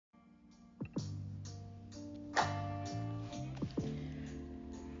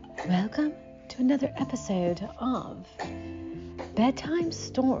Welcome to another episode of Bedtime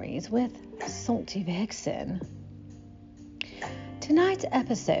Stories with Salty Vixen. Tonight's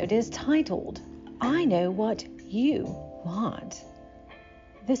episode is titled, I Know What You Want.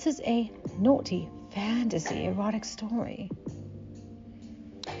 This is a naughty fantasy erotic story.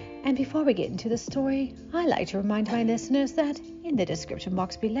 And before we get into the story, I like to remind my listeners that in the description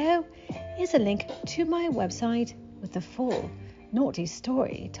box below is a link to my website with the full naughty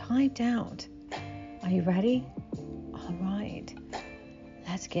story typed out. Are you ready? All right,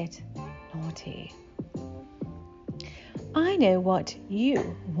 let's get naughty. I know what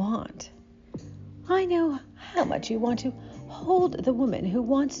you want. I know how much you want to hold the woman who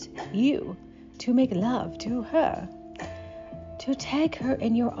wants you to make love to her, to take her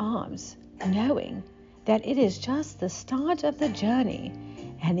in your arms, knowing that it is just the start of the journey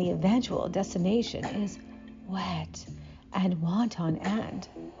and the eventual destination is wet and wanton and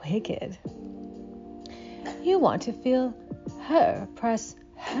wicked. You want to feel her press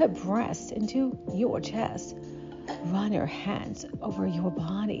her breast into your chest, run her hands over your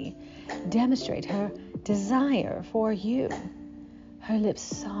body, demonstrate her desire for you, her lips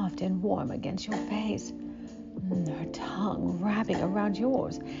soft and warm against your face, her tongue wrapping around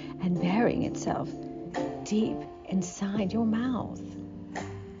yours and burying itself deep inside your mouth.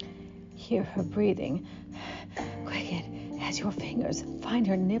 Hear her breathing quicken as your fingers find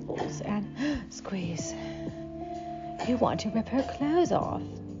her nipples and squeeze. You want to rip her clothes off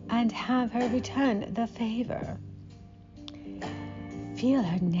and have her return the favor. Feel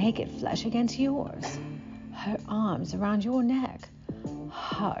her naked flesh against yours, her arms around your neck,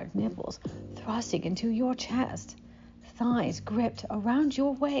 hard nipples thrusting into your chest, thighs gripped around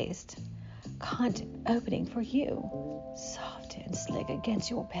your waist, cunt opening for you, soft and slick against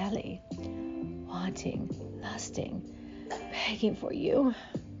your belly, wanting, lusting, begging for you.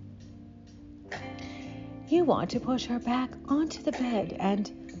 You want to push her back onto the bed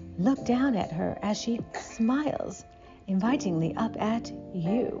and look down at her as she smiles invitingly up at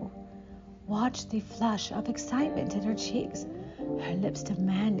you. Watch the flush of excitement in her cheeks, her lips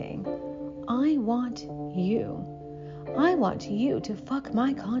demanding, I want you. I want you to fuck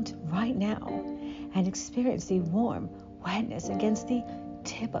my cunt right now and experience the warm wetness against the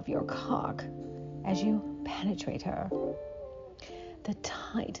tip of your cock as you penetrate her. The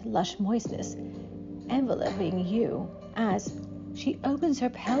tight, lush moistness enveloping you as she opens her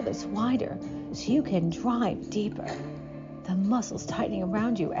pelvis wider so you can drive deeper. The muscles tightening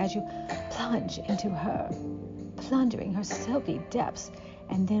around you as you plunge into her, plundering her silky depths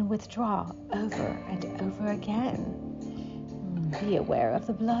and then withdraw over and over again. Be aware of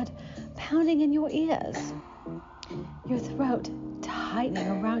the blood pounding in your ears, your throat tightening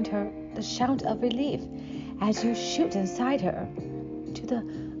around her, the shout of relief as you shoot inside her to the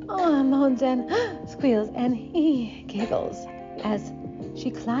moans and squeals and giggles as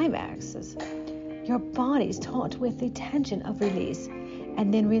she climaxes. Your body's taut with the tension of release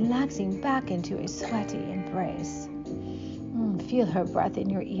and then relaxing back into a sweaty embrace. Feel her breath in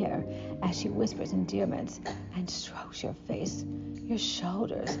your ear as she whispers endearments and strokes your face, your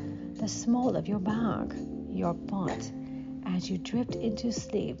shoulders, the small of your back, your butt, as you drift into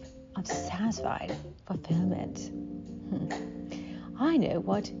sleep of satisfied fulfillment. I know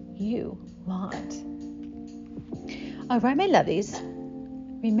what you want. All right, my lovies.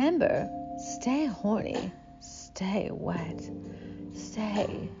 Remember, stay horny, stay wet,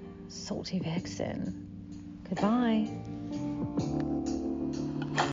 stay salty vixen. Goodbye.